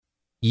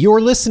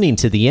You're listening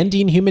to the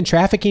Ending Human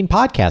Trafficking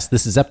podcast.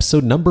 This is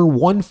episode number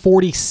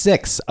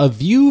 146, A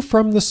View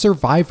from the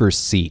Survivor's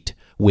Seat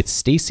with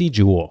Stacy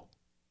Jewell.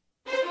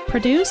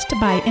 Produced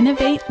by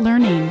Innovate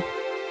Learning,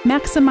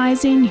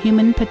 maximizing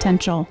human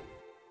potential.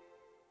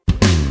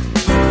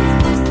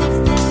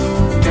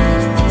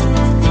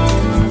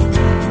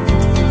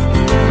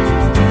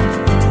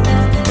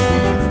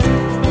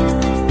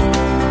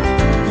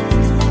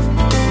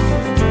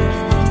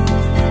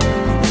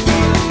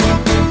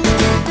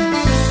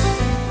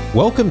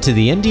 Welcome to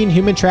the Ending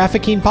Human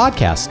Trafficking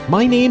podcast.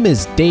 My name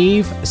is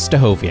Dave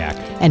Stachowiak.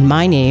 And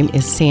my name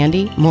is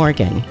Sandy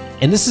Morgan.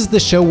 And this is the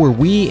show where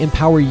we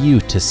empower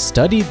you to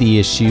study the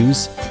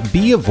issues,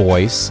 be a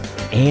voice,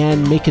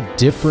 and make a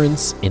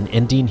difference in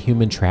ending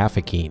human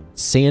trafficking.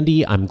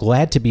 Sandy, I'm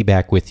glad to be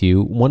back with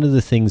you. One of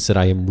the things that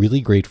I am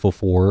really grateful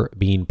for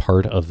being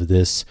part of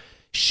this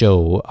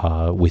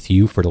show with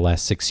you for the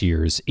last 6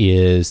 years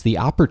is the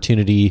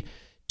opportunity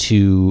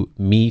to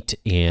meet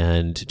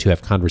and to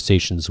have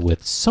conversations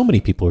with so many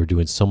people who are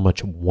doing so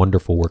much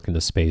wonderful work in the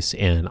space.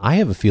 And I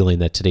have a feeling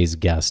that today's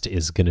guest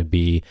is going to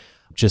be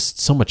just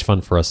so much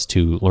fun for us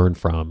to learn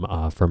from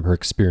her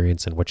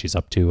experience and what she's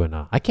up to. And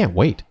I can't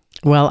wait.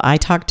 Well, I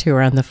talked to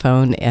her on the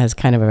phone as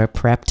kind of a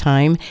prep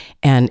time,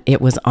 and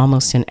it was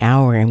almost an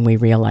hour, and we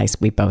realized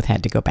we both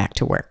had to go back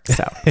to work.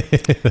 So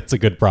that's a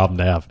good problem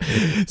to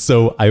have.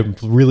 So I'm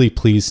really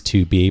pleased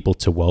to be able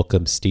to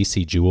welcome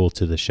Stacy Jewell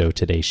to the show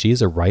today. She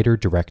is a writer,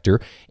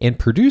 director, and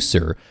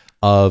producer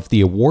of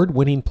the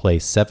award-winning play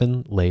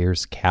 7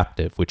 Layers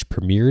Captive, which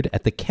premiered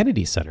at the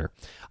Kennedy Center.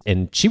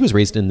 And she was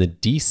raised in the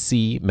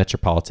D.C.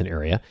 metropolitan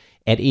area.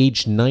 At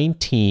age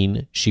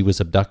 19, she was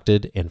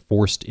abducted and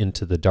forced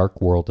into the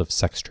dark world of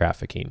sex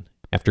trafficking.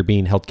 After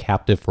being held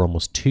captive for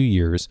almost 2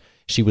 years,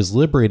 she was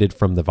liberated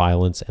from the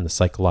violence and the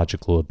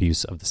psychological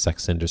abuse of the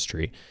sex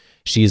industry.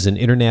 She is an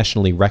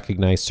internationally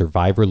recognized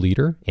survivor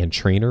leader and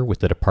trainer with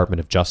the Department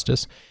of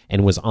Justice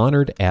and was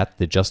honored at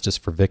the Justice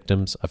for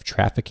Victims of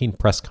Trafficking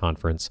press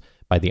conference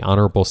by the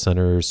Honorable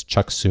Senators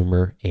Chuck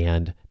Schumer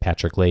and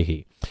Patrick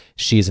Leahy.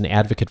 She is an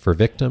advocate for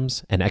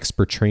victims, an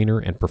expert trainer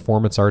and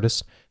performance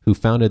artist who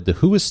founded the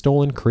Who Has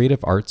Stolen Creative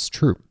Arts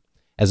troupe.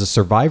 As a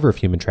survivor of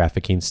human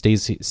trafficking,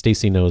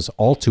 Stacy knows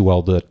all too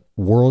well that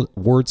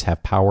words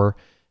have power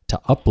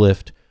to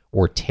uplift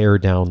or tear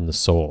down the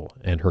soul,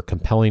 and her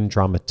compelling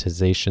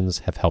dramatizations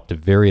have helped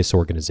various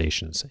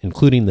organizations,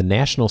 including the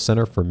National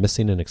Center for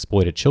Missing and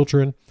Exploited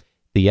Children,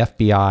 the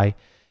FBI,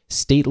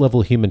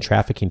 state-level human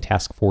trafficking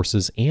task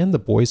forces, and the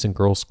Boys and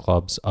Girls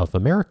Clubs of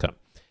America.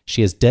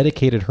 She has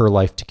dedicated her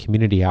life to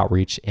community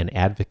outreach and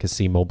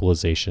advocacy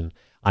mobilization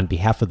on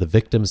behalf of the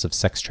victims of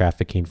sex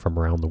trafficking from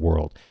around the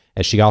world.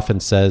 As she often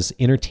says,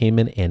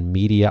 entertainment and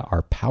media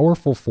are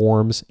powerful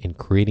forms in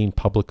creating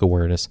public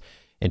awareness,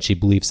 and she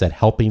believes that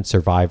helping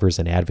survivors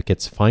and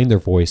advocates find their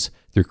voice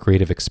through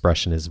creative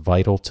expression is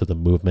vital to the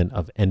movement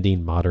of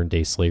ending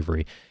modern-day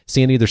slavery.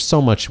 Sandy, there's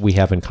so much we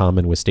have in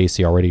common with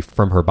Stacy already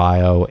from her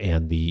bio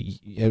and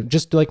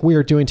just like we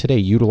are doing today,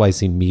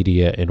 utilizing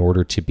media in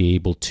order to be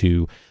able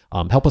to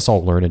help us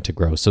all learn and to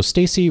grow. So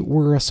Stacy,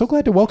 we're so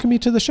glad to welcome you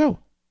to the show.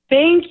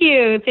 Thank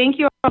you. Thank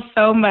you all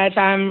so much.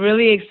 I'm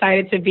really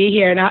excited to be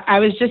here. And I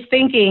was just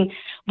thinking,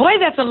 boy,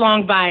 that's a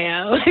long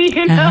bio.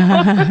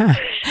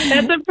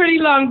 That's a pretty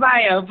long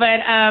bio. But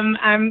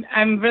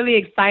I'm really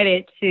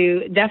excited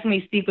to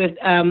definitely speak with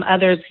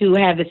others who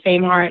have the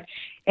same heart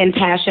and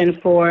passion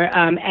for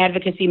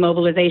advocacy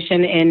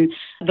mobilization in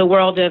the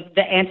world of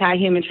the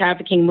anti-human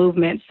trafficking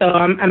movement. So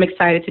I'm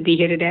excited to be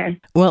here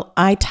today. Well,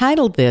 I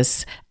titled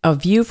this A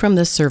View from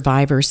the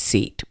Survivor's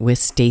Seat with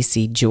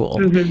Stacy Jewell.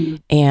 Mm-hmm.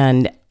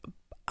 And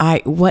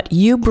what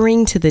you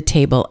bring to the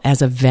table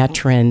as a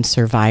veteran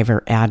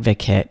survivor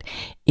advocate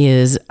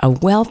is a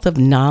wealth of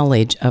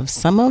knowledge of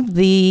some of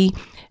the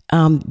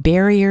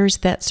barriers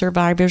that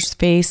survivors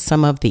face,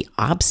 some of the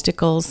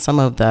obstacles, some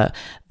of the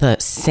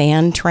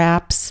sand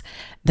traps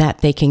that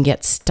they can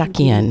get stuck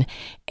in.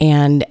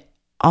 And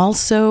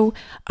also,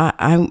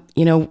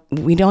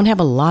 we don't have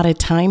a lot of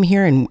time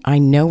here, and I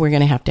know we're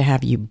going to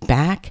have you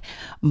back,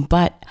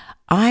 but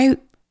I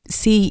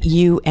see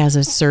you as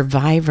a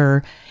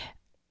survivor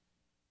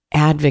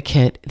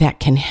advocate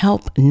that can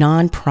help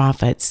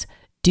nonprofits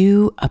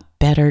do a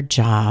better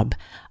job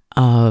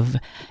of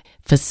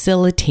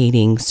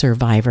facilitating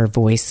survivor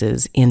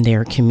voices in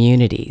their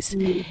communities.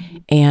 Mm-hmm.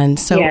 And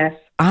so yes.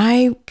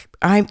 I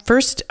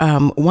first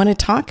want to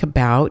talk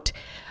about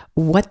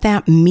what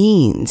that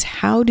means.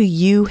 How do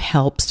you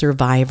help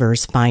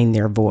survivors find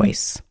their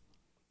voice?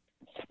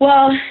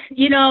 Well,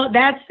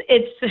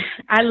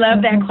 I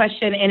love that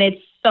question, and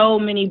it's so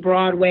many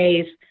broad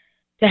ways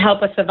to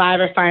help a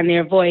survivor find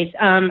their voice.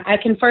 I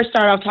can first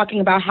start off talking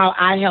about how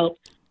I help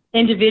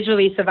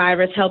individually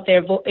survivors help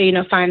their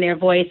find their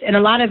voice. And a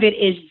lot of it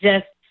is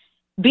just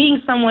being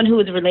someone who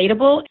is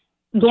relatable,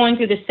 going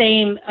through the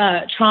same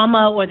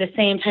trauma or the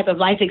same type of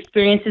life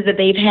experiences that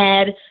they've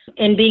had,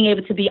 and being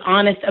able to be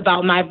honest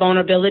about my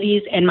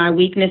vulnerabilities and my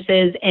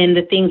weaknesses and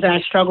the things that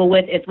I struggle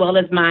with, as well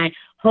as my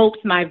hopes,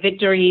 my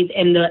victories,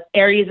 and the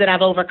areas that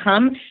I've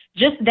overcome.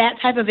 Just that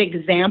type of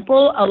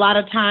example, a lot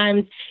of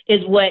times,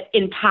 is what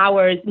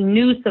empowers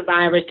new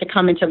survivors to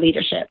come into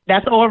leadership.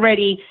 That's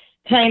already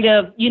kind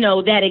of,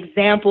 that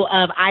example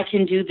of I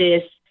can do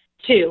this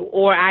too,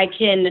 or I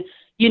can,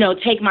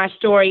 take my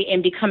story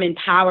and become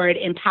empowered,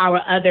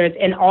 empower others,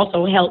 and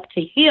also help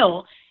to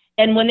heal.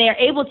 And when they're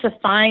able to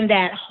find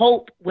that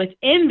hope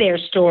within their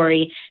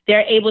story,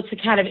 they're able to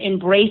kind of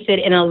embrace it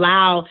and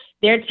allow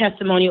their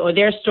testimony or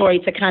their story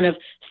to kind of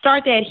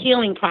start that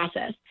healing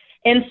process.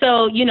 And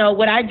so,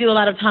 what I do a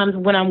lot of times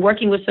when I'm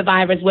working with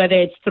survivors, whether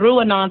it's through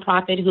a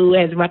nonprofit who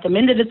has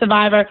recommended a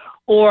survivor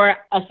or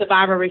a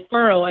survivor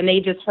referral, and they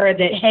just heard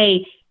that,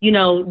 hey,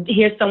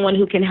 here's someone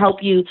who can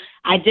help you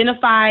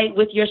identify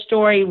with your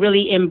story,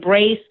 really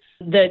embrace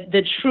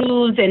the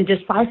truths and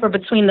decipher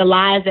between the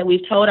lies that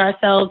we've told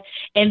ourselves,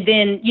 and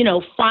then,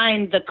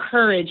 find the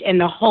courage and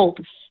the hope.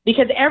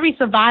 Because every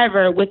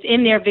survivor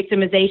within their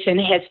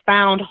victimization has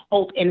found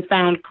hope and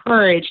found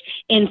courage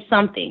in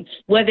something,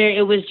 whether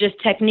it was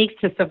just techniques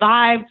to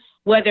survive,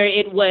 whether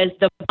it was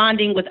the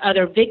bonding with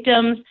other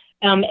victims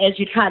as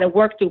you try to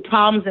work through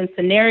problems and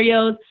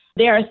scenarios.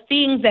 There are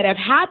things that have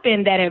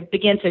happened that have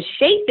begun to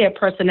shape their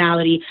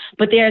personality,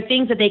 but there are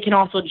things that they can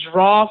also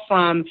draw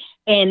from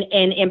and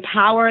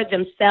empower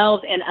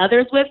themselves and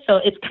others with. So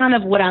it's kind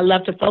of what I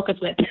love to focus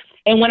with.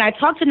 And when I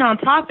talk to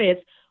nonprofits,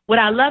 what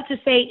I love to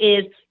say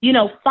is,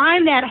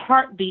 find that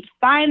heartbeat,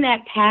 find that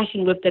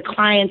passion with the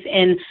clients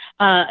and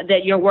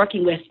that you're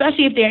working with,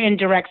 especially if they're in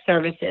direct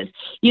services.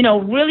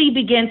 Really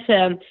begin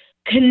to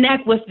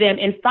connect with them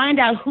and find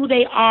out who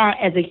they are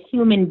as a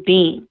human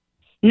being,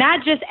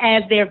 not just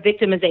as their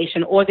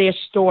victimization or their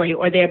story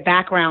or their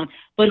background,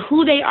 but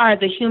who they are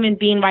as a human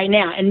being right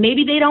now. And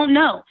maybe they don't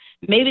know.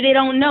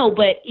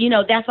 But,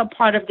 that's a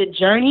part of the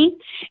journey.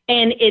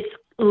 And it's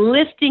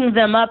lifting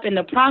them up in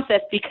the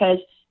process, because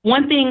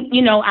one thing,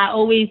 I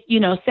always,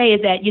 say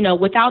is that,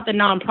 without the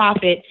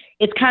nonprofit,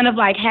 it's kind of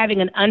like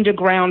having an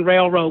underground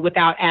railroad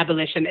without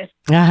abolitionists,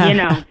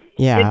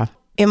 Yeah.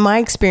 In my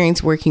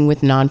experience working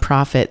with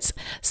nonprofits,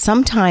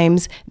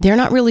 sometimes they're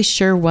not really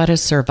sure what a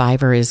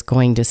survivor is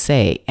going to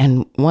say.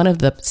 And one of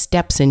the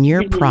steps in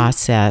your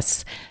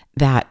process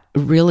that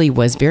really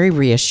was very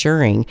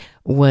reassuring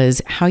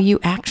was how you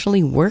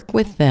actually work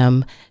with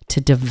them to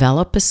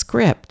develop a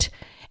script.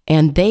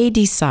 And they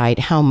decide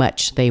how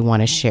much they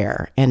want to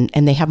share, and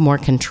they have more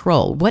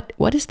control.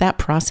 What does that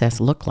process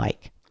look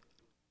like?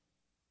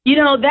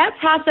 That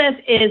process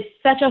is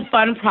such a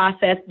fun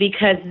process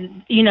because,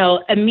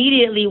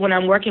 immediately when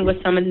I'm working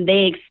with someone,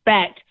 they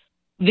expect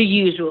the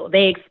usual.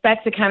 They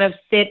expect to kind of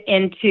sit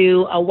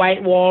into a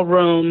white wall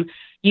room,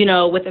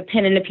 with a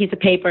pen and a piece of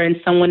paper and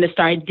someone to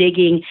start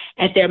digging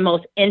at their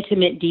most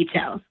intimate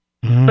details.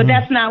 But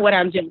that's not what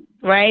I'm doing,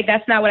 right?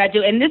 That's not what I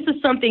do. And this is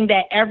something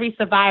that every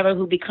survivor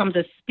who becomes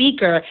a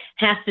speaker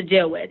has to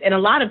deal with. And a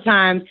lot of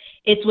times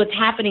it's what's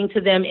happening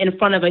to them in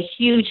front of a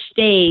huge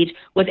stage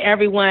with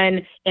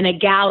everyone in a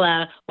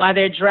gala while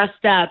they're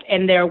dressed up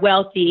and they're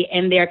wealthy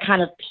and they're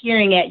kind of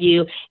peering at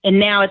you. And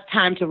now it's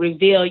time to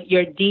reveal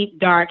your deep,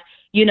 dark,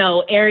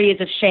 areas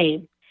of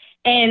shame.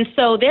 And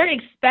so they're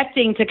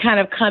expecting to kind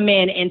of come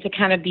in and to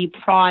kind of be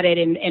prodded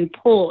and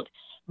pulled.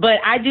 But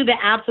I do the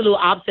absolute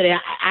opposite.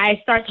 I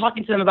start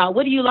talking to them about,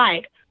 what do you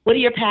like? What are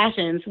your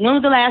passions? When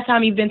was the last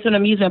time you've been to an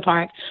amusement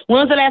park? When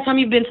was the last time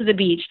you've been to the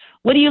beach?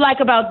 What do you like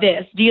about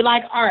this? Do you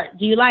like art?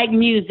 Do you like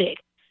music?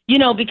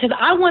 Because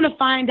I want to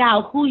find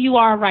out who you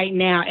are right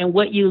now and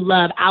what you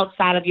love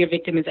outside of your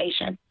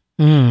victimization.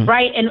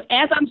 Right. And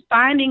as I'm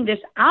finding this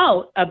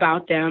out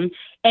about them,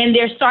 and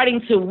they're starting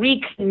to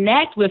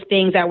reconnect with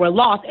things that were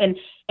lost.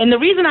 And the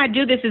reason I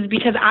do this is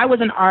because I was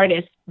an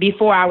artist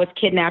before I was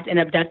kidnapped and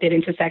abducted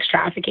into sex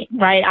trafficking.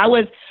 Right. I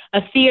was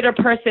a theater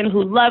person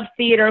who loved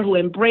theater, who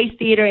embraced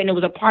theater, and it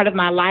was a part of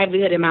my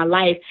livelihood and my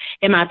life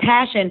and my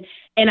passion.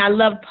 And I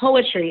love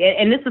poetry.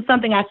 And this is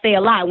something I say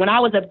a lot. When I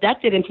was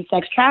abducted into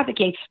sex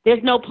trafficking,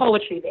 there's no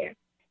poetry there.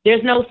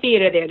 There's no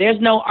theater there. There's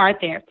no art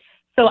there.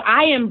 So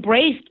I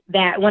embraced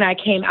that when I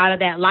came out of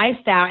that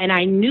lifestyle, and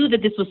I knew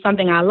that this was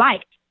something I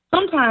liked.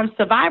 Sometimes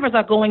survivors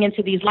are going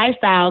into these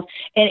lifestyles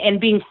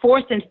and being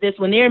forced into this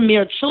when they're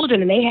mere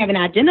children and they haven't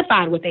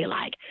identified what they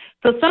like.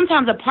 So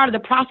sometimes a part of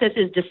the process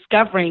is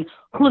discovering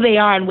who they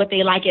are and what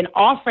they like and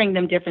offering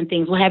them different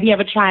things. Well, have you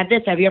ever tried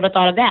this? Have you ever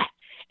thought of that?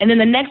 And then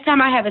the next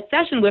time I have a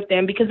session with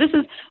them, because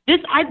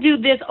I do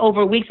this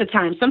over weeks of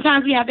time.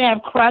 Sometimes we have to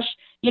have crunch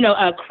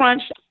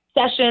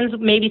sessions.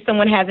 Maybe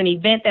someone has an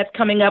event that's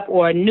coming up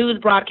or a news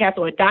broadcast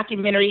or a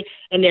documentary,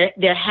 and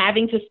they're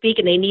having to speak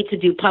and they need to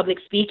do public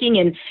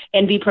speaking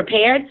and be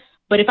prepared.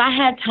 But if I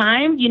had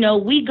time,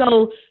 we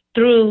go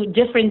through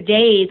different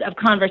days of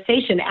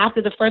conversation.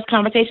 After the first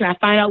conversation, I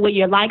find out what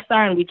your likes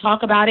are and we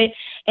talk about it.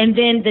 And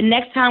then the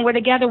next time we're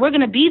together, we're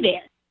going to be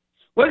there.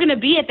 We're going to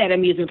be at that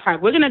amusement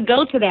park. We're going to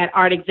go to that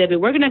art exhibit.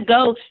 We're going to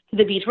go to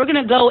the beach. We're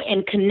going to go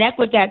and connect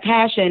with that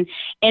passion.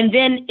 And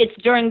then it's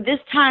during this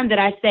time that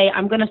I say,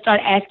 I'm going to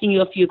start asking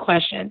you a few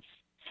questions.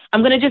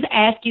 I'm going to just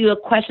ask you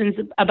questions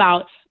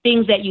about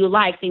things that you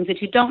like, things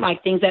that you don't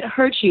like, things that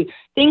hurt you,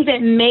 things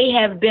that may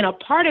have been a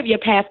part of your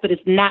past, but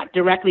it's not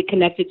directly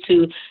connected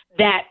to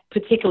that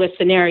particular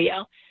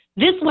scenario.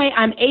 This way,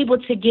 I'm able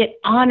to get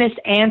honest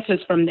answers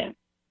from them,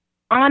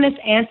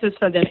 answers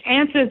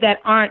that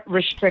aren't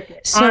restricted,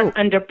 aren't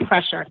under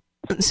pressure.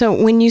 So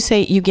when you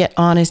say you get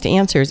honest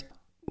answers,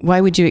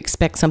 why would you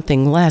expect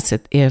something less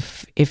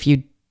if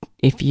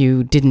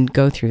you didn't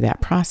go through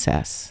that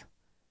process?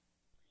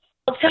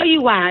 I'll tell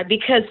you why.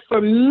 Because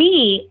for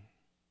me,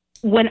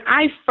 when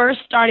I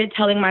first started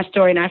telling my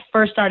story and I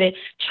first started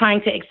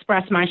trying to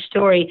express my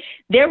story,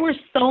 there were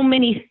so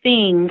many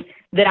things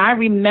that I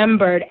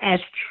remembered as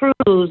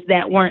truths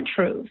that weren't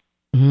truths.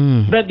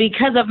 But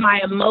because of my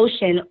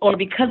emotion or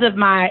because of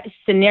my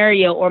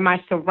scenario or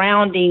my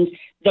surroundings,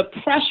 the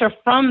pressure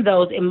from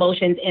those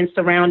emotions and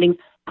surroundings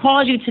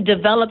cause you to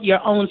develop your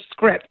own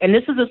script. And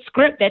this is a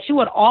script that you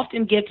would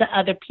often give to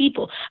other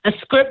people, a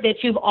script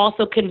that you've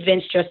also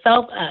convinced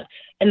yourself of.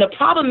 And the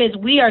problem is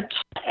we are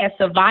taught as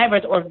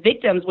survivors or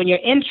victims, when you're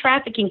in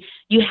trafficking,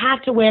 you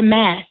have to wear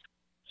masks.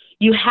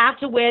 You have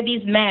to wear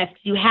these masks.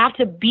 You have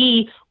to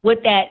be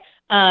what that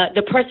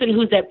the person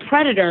who's that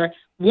predator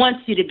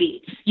wants you to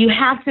be. You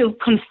have to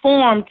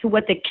conform to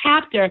what the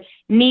captor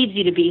needs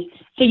you to be.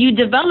 So you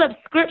develop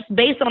scripts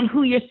based on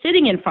who you're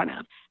sitting in front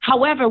of.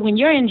 However, when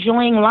you're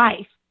enjoying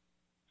life,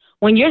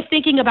 when you're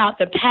thinking about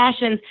the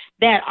passions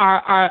that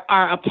are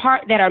a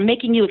part, that are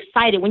making you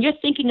excited, when you're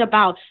thinking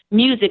about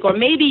music, or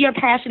maybe your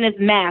passion is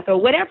math, or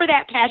whatever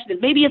that passion is,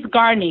 maybe it's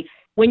gardening.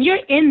 When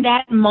you're in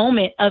that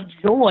moment of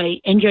joy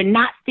and you're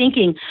not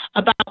thinking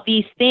about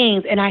these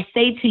things, and I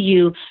say to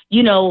you,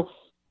 you know,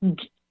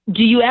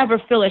 do you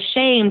ever feel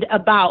ashamed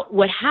about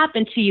what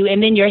happened to you?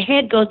 And then your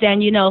head goes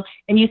down, you know,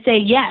 and you say,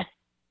 yes,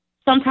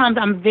 sometimes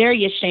I'm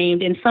very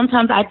ashamed, and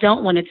sometimes I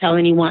don't want to tell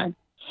anyone.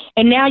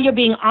 And now you're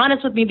being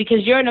honest with me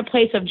because you're in a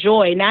place of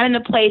joy, not in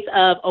a place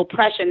of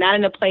oppression, not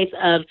in a place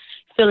of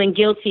feeling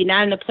guilty,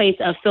 not in a place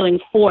of feeling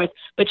forced,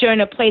 but you're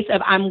in a place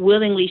of I'm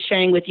willingly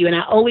sharing with you. And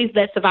I always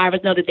let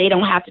survivors know that they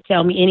don't have to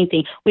tell me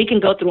anything. We can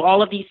go through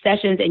all of these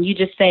sessions and you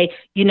just say,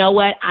 you know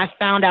what, I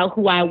found out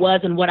who I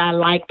was and what I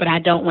like, but I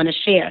don't want to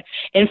share.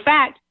 In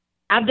fact,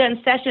 I've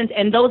done sessions,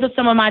 and those are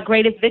some of my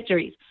greatest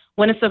victories.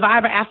 When a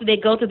survivor, after they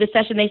go through the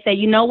session, they say,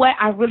 you know what,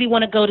 I really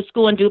want to go to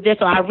school and do this,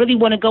 or I really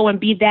want to go and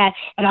be that,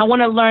 and I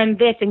want to learn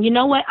this. And you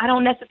know what, I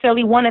don't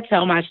necessarily want to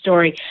tell my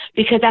story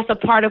because that's a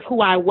part of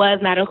who I was,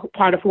 not a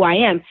part of who I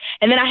am.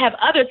 And then I have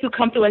others who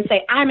come through and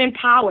say, I'm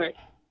empowered.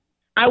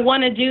 I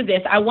want to do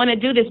this. I want to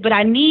do this, but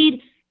I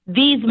need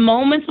these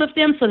moments with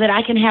them so that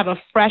I can have a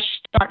fresh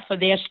start for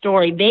their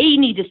story. They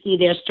need to see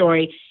their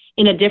story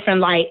in a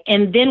different light.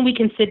 And then we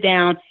can sit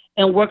down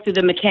and work through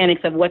the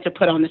mechanics of what to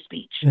put on the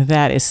speech.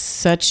 That is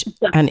such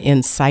an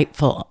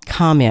insightful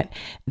comment,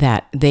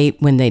 that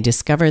when they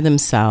discover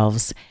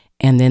themselves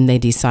and then they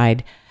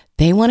decide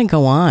they want to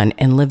go on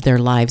and live their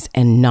lives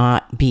and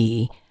not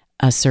be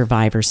a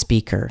survivor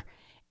speaker.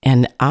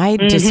 And I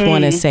just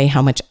want to say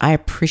how much I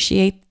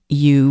appreciate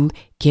you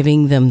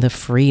giving them the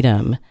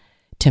freedom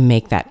to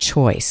make that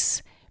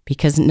choice,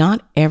 because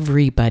not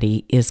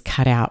everybody is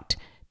cut out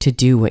to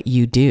do what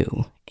you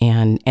do.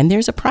 And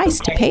there's a price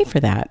to pay for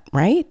that,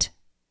 right?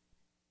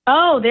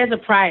 Oh, there's a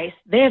price.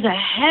 There's a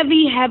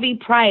heavy, heavy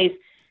price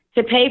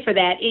to pay for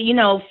that. You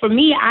know, for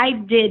me, I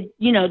did,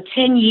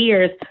 10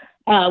 years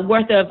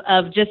worth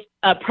of just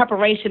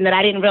preparation that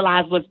I didn't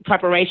realize was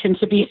preparation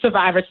to be a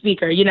survivor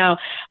speaker. You know,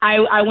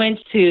 I went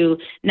to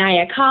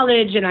Nyack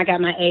College and I got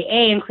my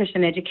AA in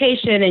Christian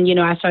education, and,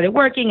 I started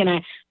working and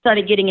I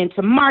started getting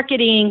into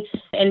marketing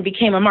and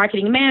became a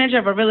marketing manager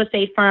of a real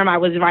estate firm. I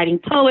was writing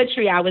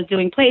poetry. I was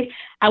doing plays.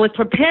 I was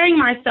preparing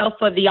myself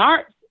for the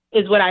arts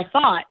is what I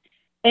thought.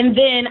 And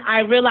then I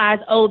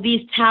realized,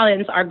 these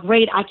talents are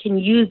great. I can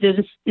use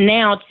this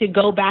now to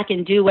go back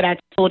and do what I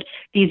told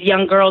these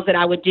young girls that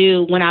I would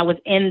do when I was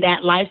in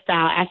that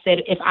lifestyle. I said,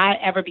 if I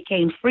ever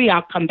became free,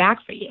 I'll come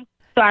back for you.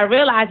 So I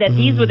realized that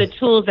these were the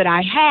tools that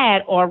I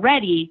had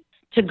already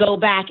to go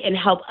back and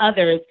help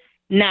others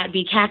not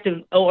be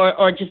captive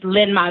or just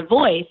lend my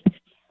voice.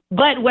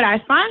 But what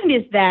I find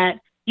is that,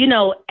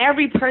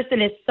 every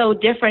person is so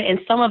different, and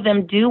some of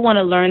them do want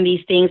to learn these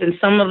things, and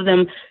some of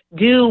them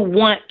do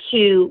want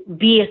to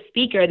be a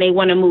speaker. They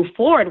want to move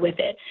forward with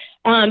it.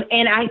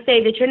 And I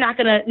say that you're not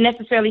going to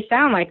necessarily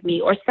sound like me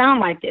or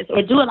sound like this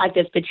or do it like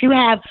this, but you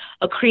have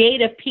a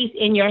creative piece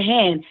in your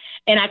hand.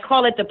 And I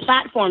call it the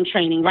platform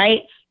training,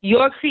 right?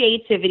 Your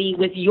creativity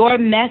with your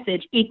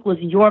message equals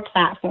your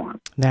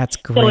platform. That's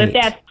great. So if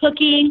that's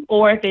cooking,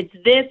 or if it's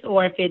this,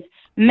 or if it's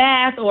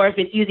math, or if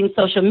it's using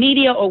social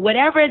media, or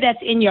whatever that's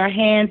in your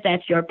hands,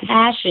 that's your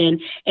passion,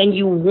 and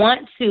you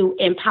want to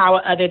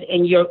empower others,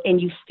 and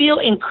you feel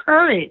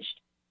encouraged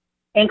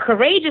and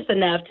courageous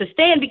enough to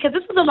stand, because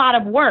this is a lot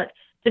of work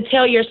to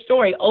tell your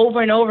story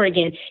over and over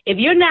again. If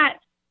you're not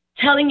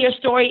telling your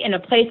story in a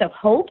place of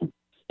hope,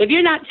 if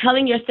you're not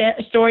telling your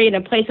story in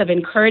a place of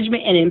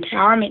encouragement and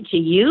empowerment to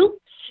you,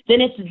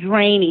 then it's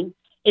draining.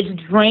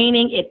 It's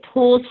draining. It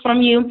pulls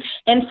from you.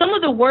 And some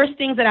of the worst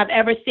things that I've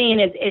ever seen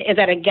is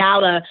at a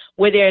gala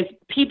where there's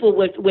people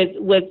with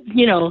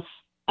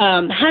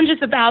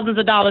hundreds of thousands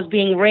of dollars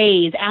being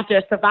raised after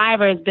a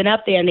survivor has been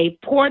up there and they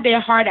poured their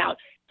heart out,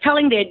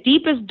 telling their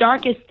deepest,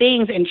 darkest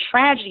things and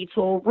tragedy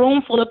to a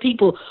room full of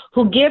people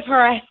who give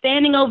her a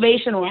standing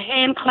ovation or a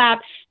hand clap,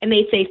 and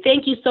they say,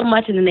 thank you so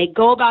much, and then they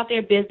go about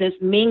their business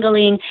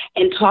mingling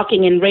and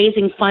talking and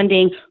raising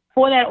funding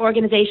for that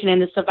organization,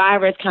 and the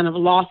survivor is kind of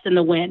lost in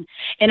the wind.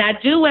 And I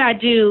do what I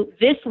do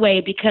this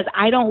way because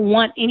I don't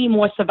want any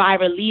more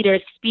survivor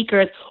leaders,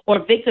 speakers,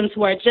 or victims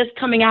who are just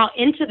coming out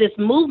into this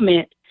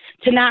movement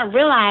to not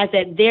realize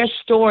that their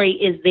story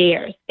is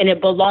theirs and it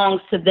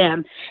belongs to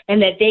them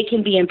and that they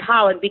can be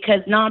empowered, because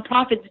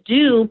nonprofits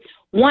do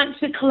want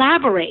to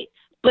collaborate.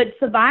 But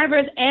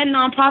survivors and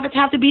nonprofits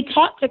have to be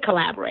taught to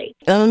collaborate.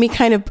 Let me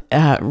kind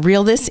of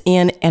reel this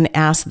in and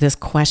ask this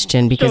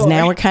question, because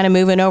now we're kind of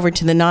moving over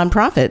to the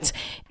nonprofits.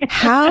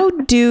 How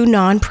do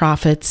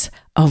nonprofits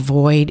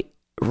avoid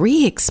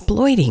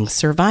re-exploiting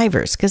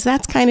survivors? Because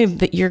that's kind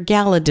of your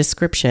gala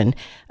description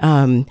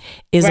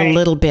is a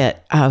little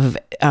bit of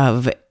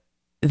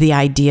the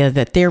idea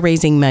that they're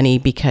raising money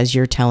because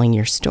you're telling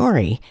your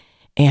story.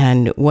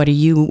 And what are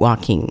you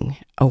walking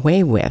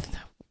away with?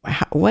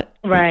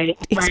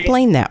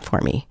 Explain that for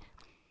me.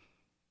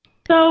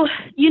 So,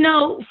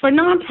 for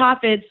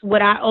nonprofits,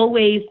 what I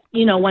always,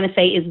 want to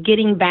say is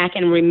getting back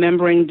and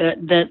remembering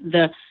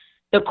the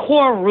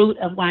core root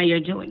of why you're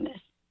doing this.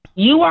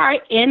 You are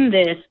in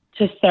this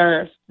to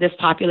serve this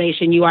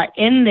population. You are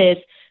in this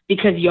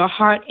because your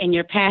heart and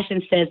your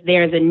passion says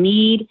there's a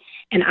need,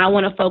 and I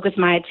want to focus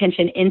my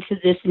attention into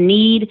this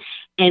need,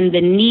 and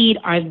the need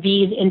are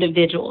these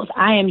individuals.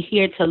 I am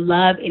here to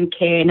love and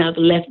care and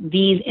uplift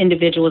these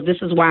individuals. This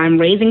is why I'm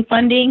raising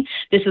funding.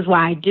 This is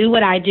why I do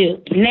what I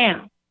do.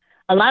 Now,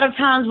 a lot of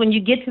times when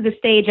you get to the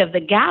stage of the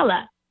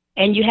gala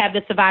and you have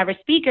the survivor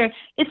speaker,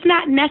 it's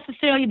not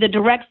necessarily the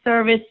direct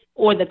service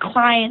or the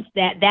clients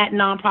that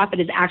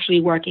nonprofit is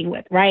actually working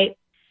with, right?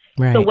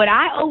 So what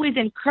I always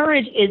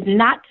encourage is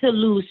not to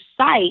lose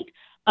sight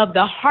of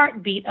the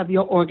heartbeat of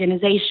your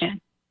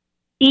organization,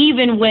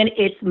 even when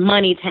it's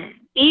money time,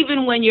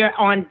 even when you're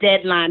on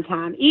deadline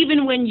time,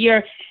 even when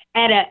you're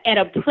at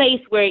a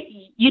place where,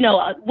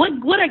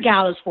 what are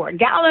galas for?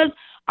 Galas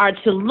are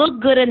to look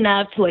good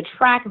enough to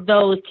attract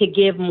those to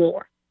give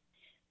more.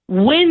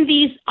 When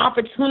these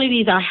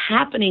opportunities are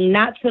happening,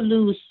 not to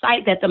lose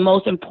sight that the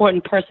most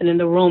important person in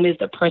the room is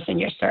the person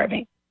you're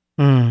serving.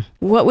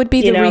 What would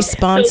be the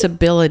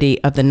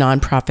responsibility of the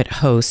nonprofit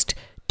host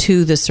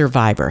to the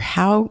survivor?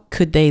 How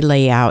could they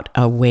lay out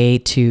a way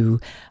to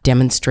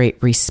demonstrate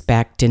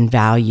respect and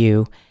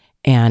value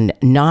and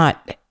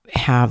not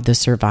have the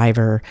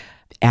survivor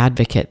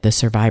advocate, the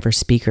survivor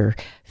speaker,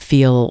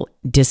 feel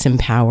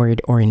disempowered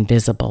or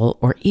invisible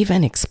or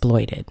even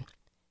exploited?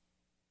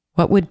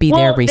 What would be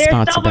their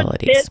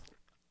responsibilities?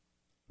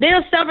 There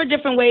are several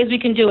different ways we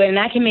can do it, and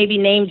I can maybe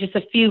name just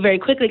a few very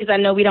quickly because I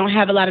know we don't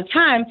have a lot of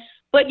time.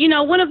 But,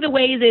 one of the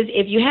ways is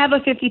if you have a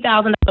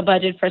 $50,000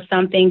 budget for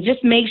something,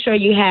 just make sure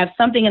you have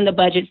something in the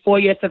budget for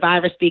your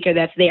survivor speaker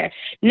that's there.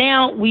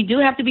 Now, we do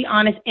have to be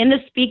honest, in the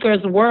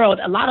speaker's world,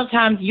 a lot of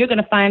times you're going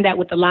to find that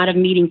with a lot of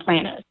meeting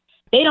planners.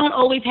 They don't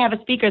always have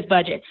a speaker's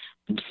budget.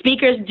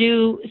 Speakers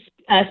do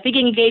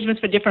speaking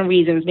engagements for different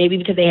reasons, maybe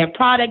because they have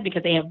product,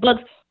 because they have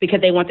books, because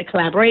they want the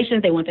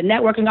collaborations, they want the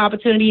networking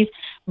opportunities,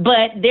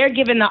 but they're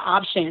given the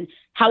option.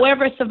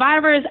 However,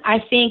 survivors,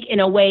 I think,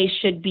 in a way,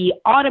 should be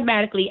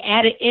automatically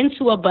added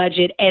into a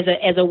budget as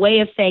a way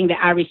of saying that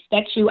I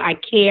respect you, I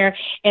care,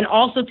 and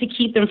also to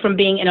keep them from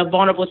being in a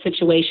vulnerable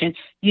situation.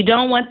 You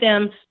don't want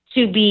them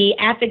to be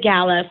at the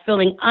gala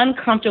feeling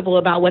uncomfortable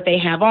about what they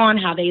have on,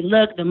 how they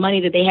look, the money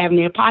that they have in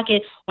their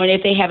pocket, or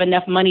if they have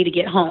enough money to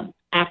get home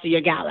after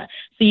your gala.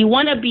 So you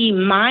want to be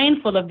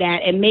mindful of that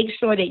and make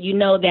sure that you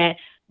know that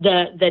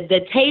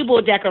the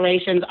table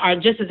decorations are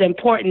just as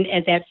important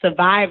as that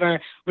survivor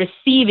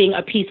receiving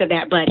a piece of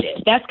that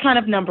budget. That's kind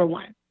of number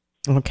one.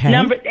 Okay.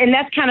 And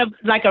that's kind of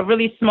like a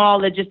really small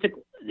logistic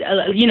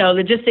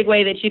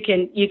way that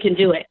you can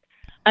do it.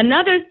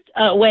 Another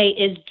way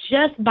is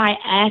just by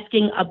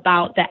asking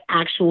about the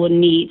actual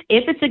needs.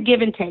 If it's a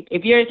give and take,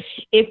 if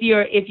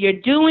you're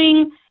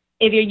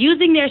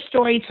using their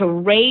story to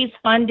raise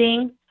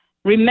funding,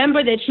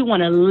 remember that you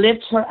want to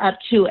lift her up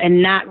too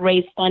and not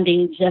raise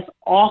funding just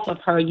off of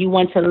her. You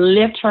want to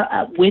lift her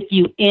up with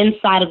you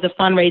inside of the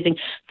fundraising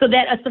so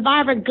that a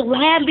survivor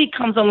gladly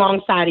comes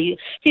alongside of you.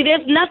 See,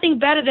 there's nothing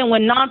better than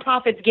when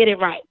nonprofits get it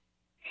right.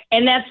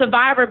 And that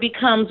survivor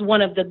becomes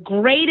one of the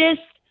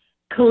greatest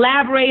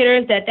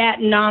collaborators that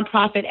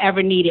nonprofit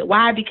ever needed.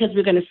 Why? Because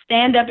we're going to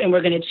stand up and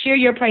we're going to cheer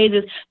your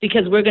praises,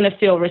 because we're going to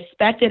feel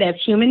respected as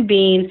human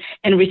beings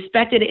and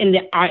respected in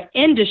our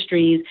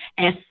industries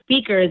as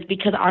speakers,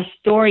 because our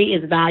story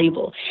is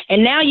valuable.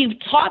 And now you've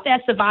taught that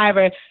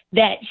survivor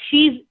that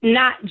she's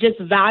not just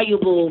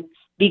valuable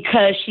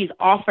because she's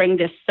offering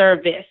this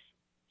service.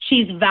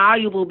 She's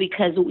valuable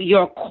because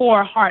your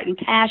core heart and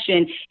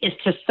passion is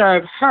to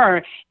serve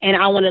her, and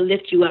I want to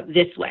lift you up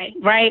this way,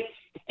 right?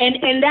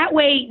 And that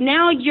way,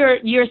 now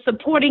you're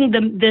supporting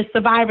the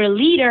survivor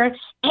leader,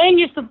 and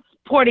you're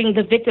supporting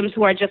the victims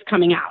who are just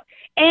coming out.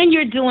 And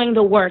you're doing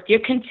the work.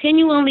 You're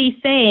continually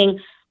saying,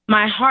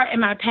 my heart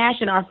and my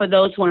passion are for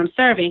those who I'm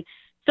serving.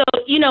 So,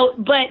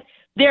 but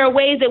there are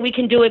ways that we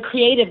can do it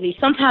creatively.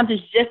 Sometimes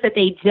it's just that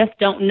they just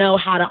don't know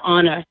how to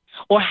honor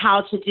or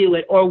how to do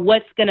it or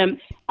what's going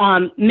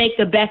to make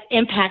the best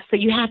impact. So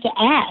you have to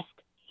ask,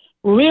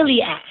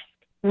 really ask.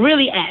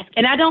 Really ask.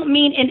 And I don't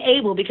mean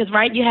enable because,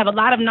 right, you have a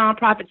lot of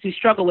nonprofits who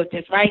struggle with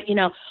this, right?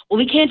 Well,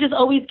 we can't just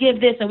always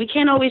give this and we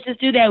can't always just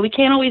do that. We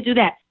can't always do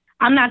that.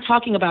 I'm not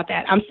talking about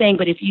that. I'm saying,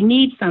 but if you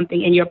need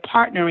something and you're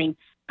partnering,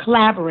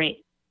 collaborate.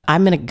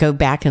 I'm going to go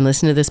back and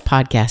listen to this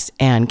podcast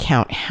and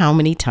count how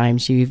many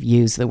times you've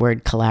used the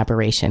word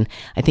collaboration.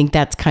 I think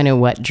that's kind of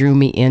what drew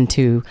me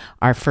into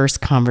our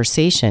first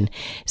conversation.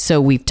 So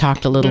we've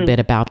talked a little bit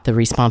about the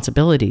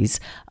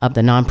responsibilities of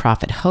the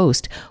nonprofit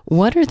host.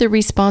 What are the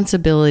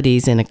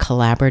responsibilities in a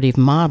collaborative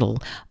model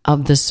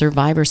of the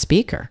survivor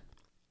speaker?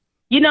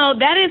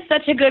 That is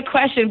such a good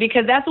question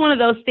because that's one of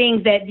those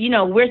things that,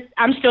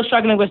 I'm still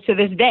struggling with to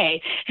this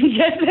day.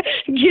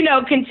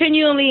 Just,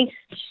 continually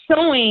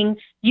showing,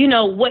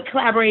 what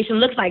collaboration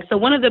looks like. So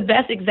one of the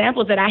best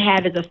examples that I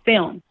have is a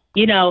film.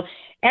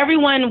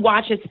 Everyone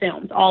watches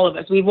films, all of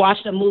us. We've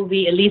watched a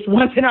movie at least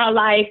once in our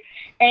life.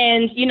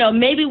 And,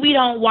 maybe we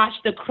don't watch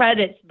the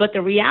credits, but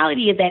the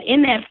reality is that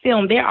in that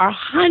film, there are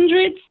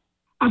hundreds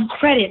of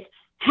credits,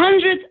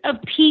 hundreds of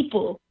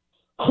people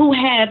who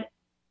have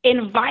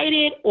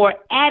invited or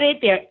added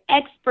their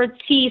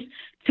expertise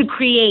to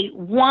create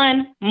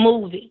one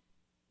movie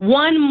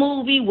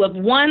with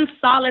one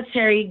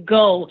solitary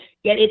goal.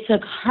 Yet it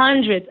took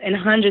hundreds and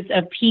hundreds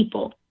of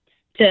people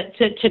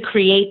to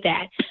create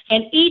that.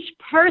 And each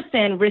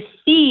person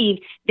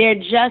received their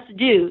just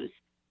dues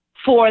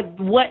for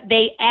what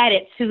they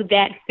added to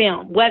that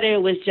film, whether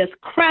it was just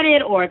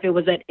credit or if it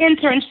was an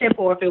internship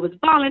or if it was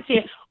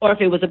volunteer or if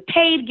it was a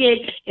paid gig,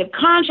 if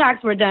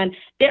contracts were done.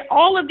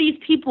 All of these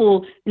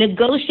people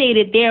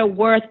negotiated their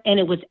worth and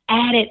it was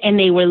added and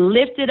they were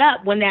lifted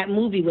up when that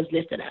movie was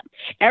lifted up.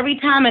 Every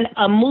time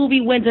a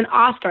movie wins an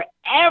Oscar,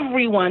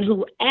 everyone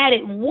who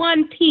added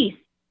one piece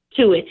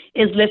to it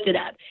is lifted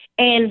up.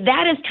 And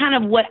that is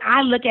kind of what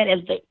I look at as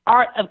the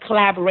art of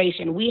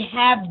collaboration. We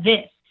have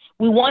this.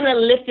 We want to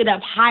lift it up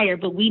higher,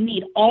 but we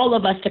need all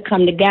of us to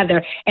come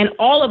together and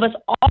all of us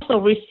also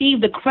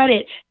receive the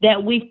credit that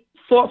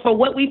for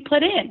what we've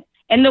put in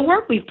and the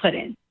work we've put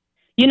in.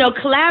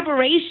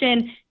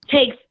 Collaboration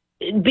takes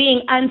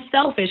being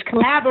unselfish.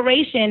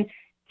 Collaboration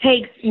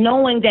takes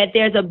knowing that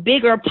there's a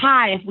bigger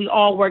pie if we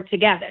all work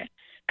together.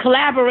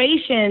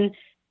 Collaboration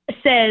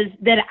says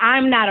that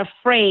I'm not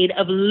afraid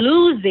of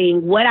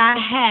losing what I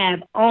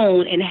have,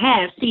 own, and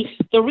have. See,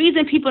 the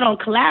reason people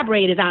don't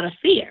collaborate is out of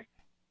fear.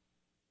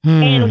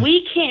 And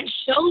we can't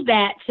show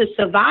that to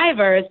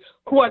survivors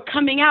who are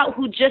coming out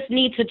who just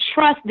need to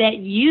trust that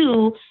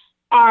you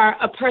are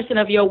a person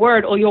of your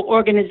word or your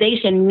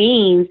organization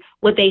means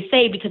what they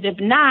say, because if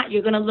not,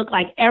 you're going to look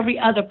like every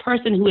other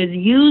person who has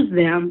used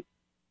them,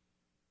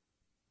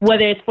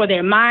 whether it's for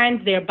their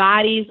minds, their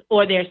bodies,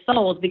 or their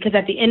souls, because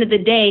at the end of the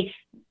day,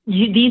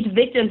 these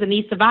victims and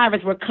these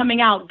survivors were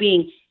coming out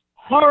being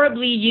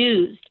horribly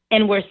used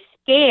and were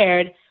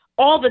scared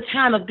all the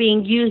time of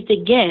being used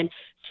again.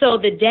 So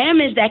the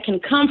damage that can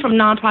come from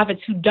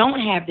nonprofits who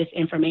don't have this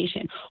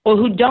information or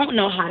who don't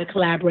know how to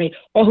collaborate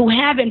or who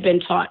haven't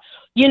been taught,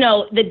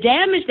 the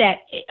damage that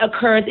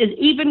occurs is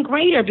even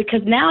greater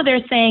because now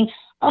they're saying,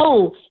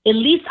 oh, at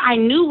least I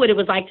knew what it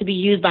was like to be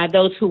used by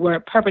those who were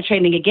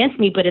perpetrating against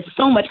me. But it's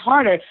so much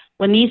harder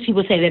when these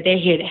people say that they're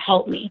here to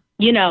help me,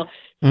 So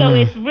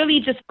it's really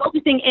just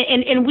focusing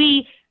and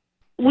we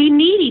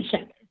need each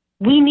other.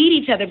 We need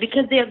each other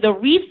because they're the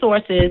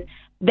resources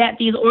that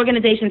these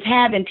organizations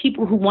have and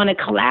people who want to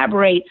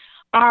collaborate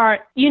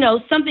are,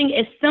 something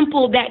as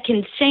simple that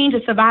can change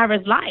a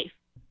survivor's life.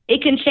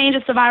 It can change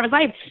a survivor's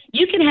life.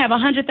 You can have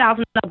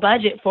 $100,000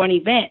 budget for an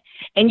event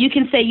and you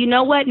can say, you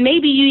know what,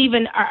 maybe you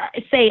even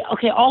say,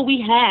 okay, all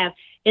we have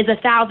is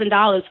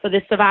 $1,000 for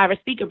this survivor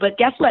speaker. But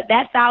guess what?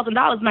 That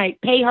 $1,000 might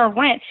pay her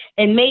rent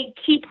and may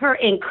keep her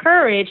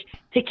encouraged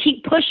to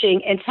keep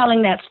pushing and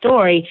telling that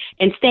story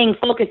and staying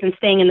focused and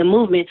staying in the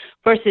movement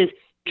versus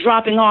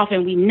dropping off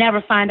and we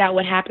never find out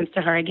what happens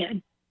to her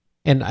again.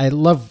 And I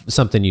love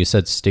something you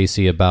said,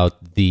 Stacey,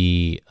 about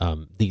the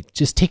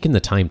just taking the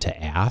time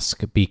to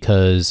ask,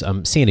 because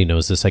Sandy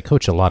knows this. I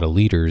coach a lot of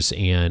leaders,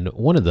 and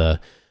one of the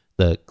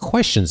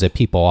questions that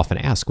people often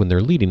ask when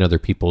they're leading other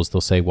people is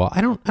they'll say, "Well,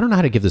 I don't know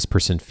how to give this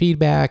person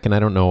feedback, and I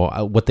don't know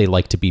what they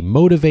like to be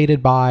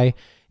motivated by."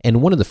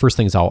 And one of the first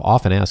things I'll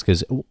often ask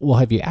is, well,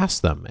 have you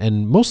asked them?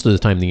 And most of the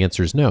time the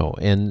answer is no.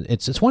 And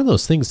it's one of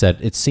those things that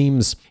it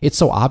seems it's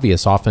so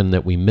obvious often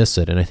that we miss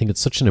it. And I think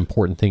it's such an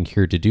important thing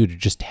here to do, to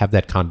just have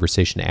that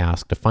conversation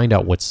asked, to find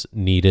out what's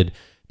needed,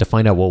 to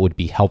find out what would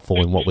be helpful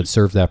and what would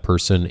serve that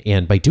person.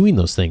 And by doing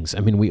those things,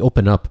 we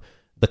open up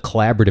the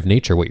collaborative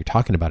nature, what you're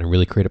talking about, and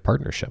really create a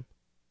partnership.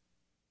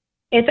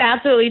 It's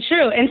absolutely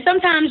true. And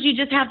sometimes you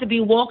just have to be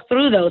walked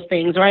through those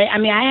things, right? I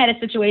mean, I had a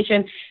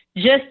situation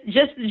just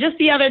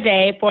the other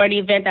day for an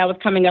event that was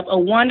coming up, a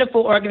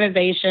wonderful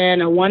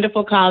organization, a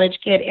wonderful college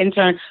kid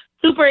intern,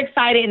 super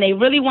excited. And they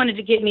really wanted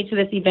to get me to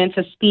this event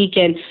to speak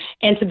and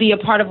to be a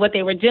part of what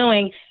they were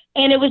doing.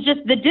 And it was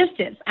just the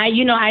distance.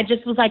 I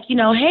just was like,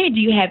 hey, do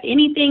you have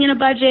anything in a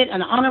budget,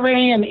 an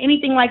honorarium,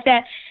 anything like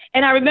that?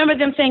 And I remember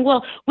them saying,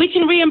 well, we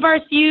can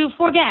reimburse you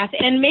for gas.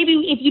 And maybe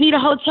if you need a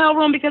hotel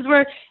room because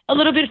we're a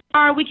little bit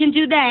far, we can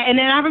do that. And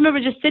then I remember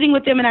just sitting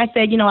with them and I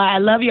said, I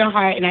love your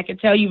heart and I can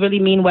tell you really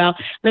mean well.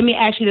 Let me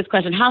ask you this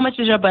question. How much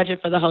is your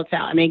budget for the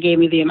hotel? And they gave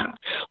me the amount.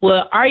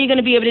 Well, are you going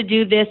to be able to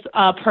do this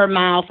per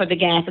mile for the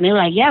gas? And they were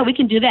like, yeah, we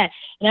can do that.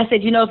 And I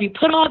said, if you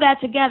put all that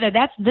together,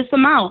 that's this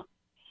amount.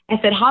 I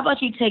said, how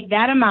about you take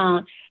that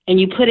amount and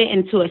you put it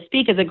into a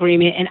speakers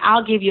agreement and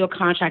I'll give you a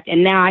contract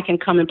and now I can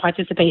come and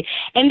participate.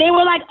 And they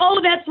were like, oh,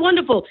 that's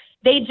wonderful.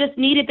 They just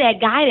needed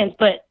that guidance,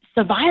 but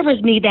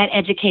survivors need that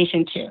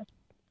education too.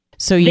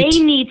 So they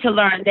need to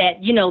learn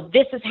that,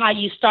 this is how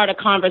you start a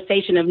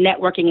conversation of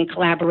networking and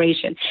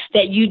collaboration,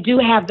 that you do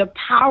have the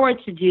power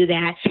to do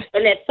that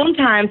and that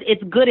sometimes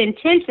it's good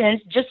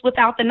intentions just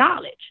without the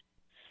knowledge.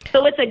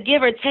 So it's a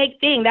give or take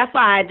thing. That's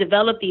why I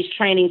developed these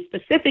trainings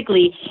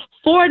specifically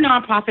for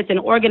nonprofits and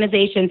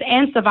organizations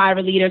and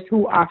survivor leaders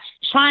who are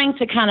trying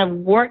to kind of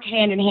work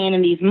hand in hand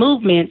in these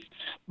movements,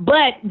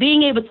 but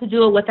being able to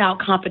do it without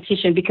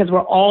competition because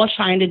we're all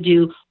trying to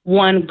do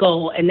one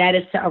goal, and that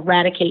is to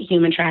eradicate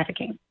human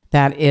trafficking.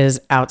 That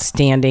is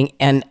outstanding.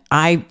 And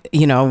I,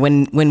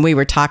 when we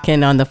were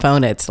talking on the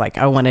phone, it's like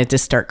I wanted to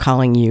start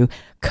calling you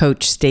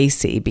Coach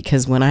Stacy,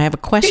 because when I have a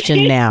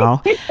question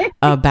now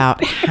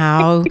about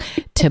how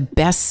to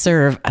best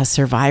serve a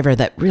survivor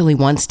that really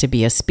wants to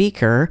be a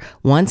speaker,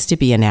 wants to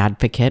be an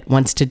advocate,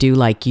 wants to do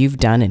like you've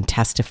done and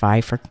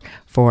testify for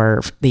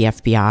the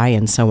FBI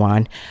and so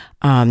on,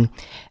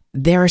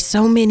 there are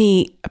so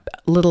many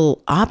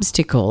little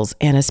obstacles,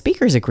 and a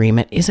speaker's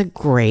agreement is a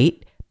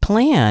great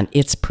plan.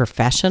 It's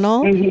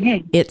professional.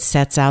 Mm-hmm. It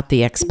sets out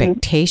the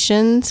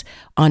expectations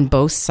on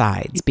both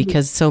sides,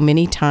 because so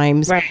many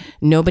times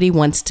nobody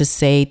wants to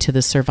say to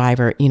the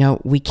survivor,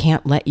 we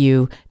can't let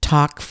you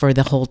talk for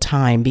the whole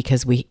time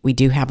because we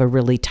do have a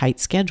really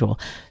tight schedule.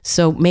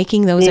 So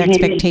making those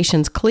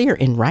expectations clear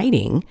in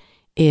writing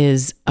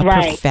is a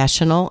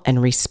professional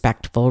and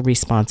respectful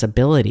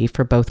responsibility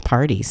for both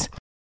parties.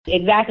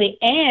 Exactly.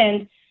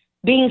 And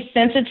being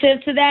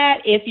sensitive to that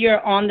if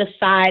you're on the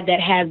side that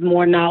has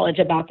more knowledge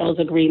about those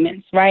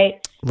agreements,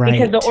 right?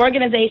 Because the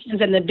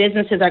organizations and the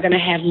businesses are going to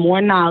have more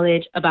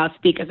knowledge about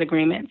speakers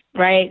agreements,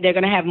 right? They're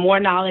going to have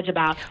more knowledge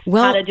about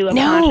how to do a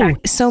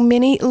contract. So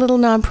many little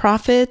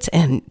nonprofits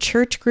and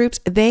church groups,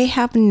 they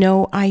have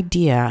no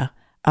idea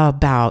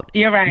about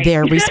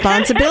their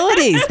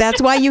responsibilities.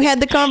 That's why you had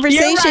the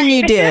conversation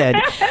you did.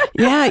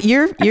 Yeah,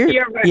 you're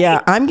right.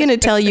 Yeah, I'm going to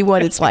tell you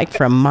what it's like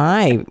from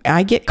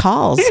I get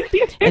calls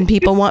and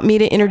people want me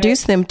to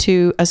introduce them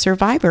to a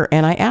survivor,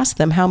 and I ask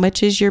them, how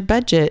much is your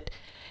budget?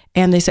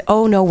 And they say,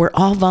 oh no, we're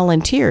all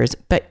volunteers,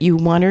 but you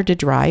want her to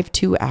drive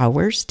 2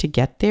 hours to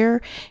get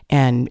there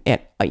and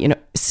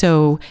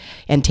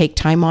take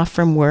time off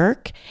from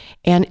work.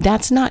 And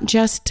that's not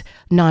just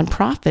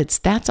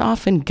nonprofits, that's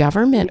often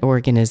government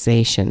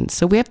organizations.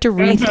 So we have to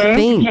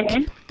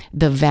rethink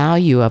the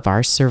value of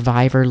our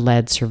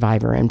survivor-led,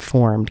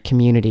 survivor-informed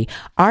community.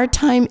 Our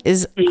time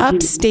is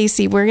up,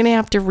 Stacy. We're going to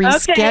have to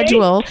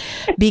reschedule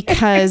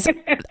because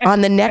on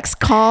the next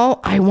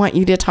call, I want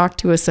you to talk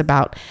to us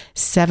about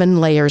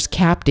 7 Layers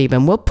Captive,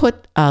 and we'll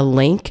put a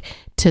link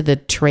to the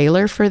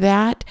trailer for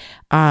that.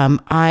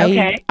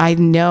 I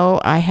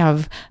know I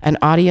have an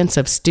audience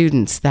of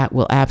students that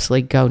will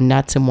absolutely go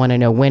nuts and want to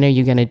know, when are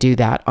you going to do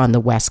that on the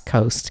West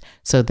Coast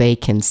so they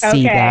can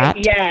see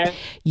that? Yes.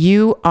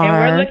 You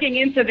are. And we're looking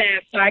into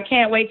that, so I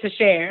can't wait to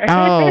share.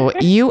 Oh,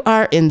 you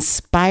are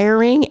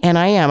inspiring, and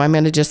I am. I'm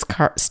going to just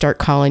start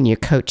calling you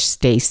Coach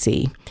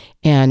Stacy.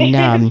 And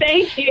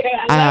thank you.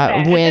 I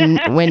love that. when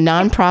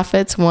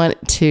nonprofits want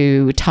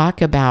to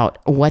talk about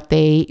what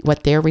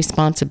their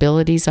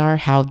responsibilities are,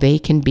 how they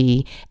can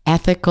be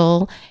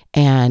ethical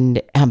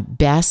and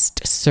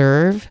best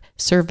serve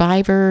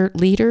survivor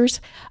leaders,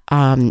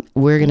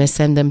 we're going to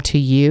send them to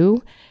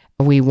you.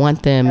 We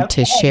want them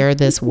to share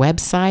this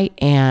website,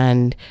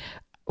 and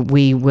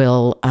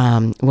we'll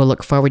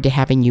look forward to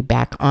having you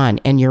back on.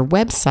 And your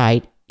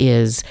website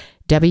is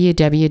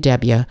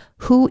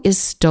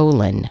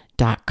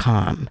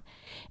www.whoisstolen.com.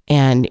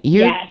 And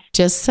you're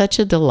just such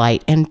a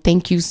delight. And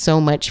thank you so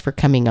much for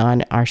coming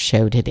on our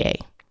show today.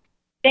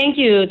 Thank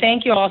you.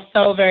 Thank you all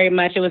so very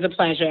much. It was a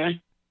pleasure.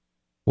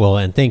 Well,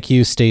 and thank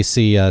you,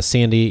 Stacy.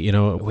 Sandy,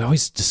 we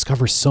always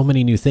discover so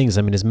many new things.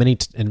 I mean, as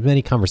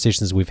many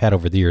conversations we've had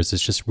over the years,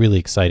 it's just really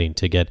exciting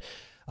to get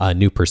a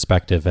new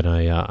perspective. And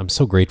I'm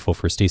so grateful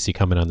for Stacy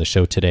coming on the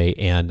show today.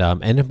 And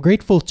I'm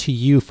grateful to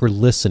you for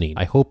listening.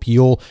 I hope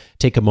you'll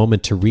take a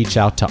moment to reach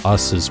out to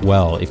us as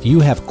well. If you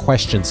have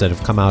questions that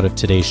have come out of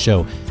today's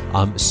show,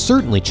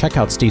 certainly check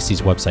out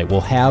Stacy's website.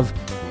 We'll have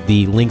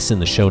The link's in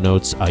the show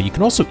notes. You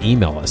can also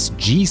email us,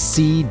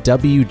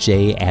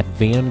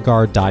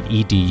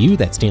 gcwj@vanguard.edu.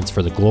 That stands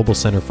for the Global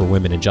Center for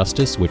Women and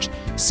Justice, which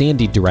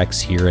Sandy directs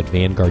here at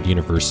Vanguard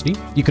University.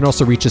 You can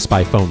also reach us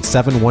by phone,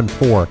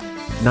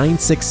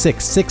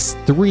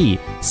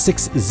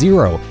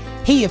 714-966-6360.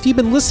 Hey, if you've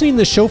been listening to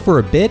the show for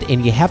a bit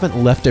and you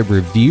haven't left a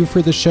review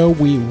for the show,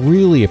 we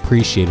really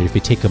appreciate it if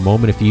you take a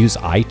moment, if you use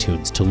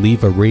iTunes, to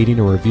leave a rating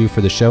or review for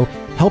the show.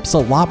 Helps a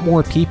lot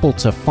more people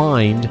to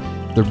find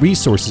the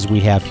resources we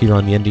have here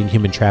on the Ending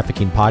Human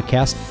Trafficking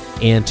podcast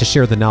and to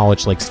share the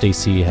knowledge like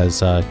Stacy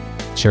has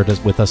shared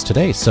with us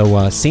today.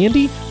 So,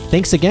 Sandy,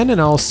 thanks again, and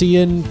I'll see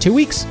you in 2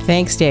 weeks.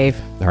 Thanks, Dave.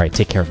 All right,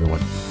 take care,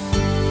 everyone.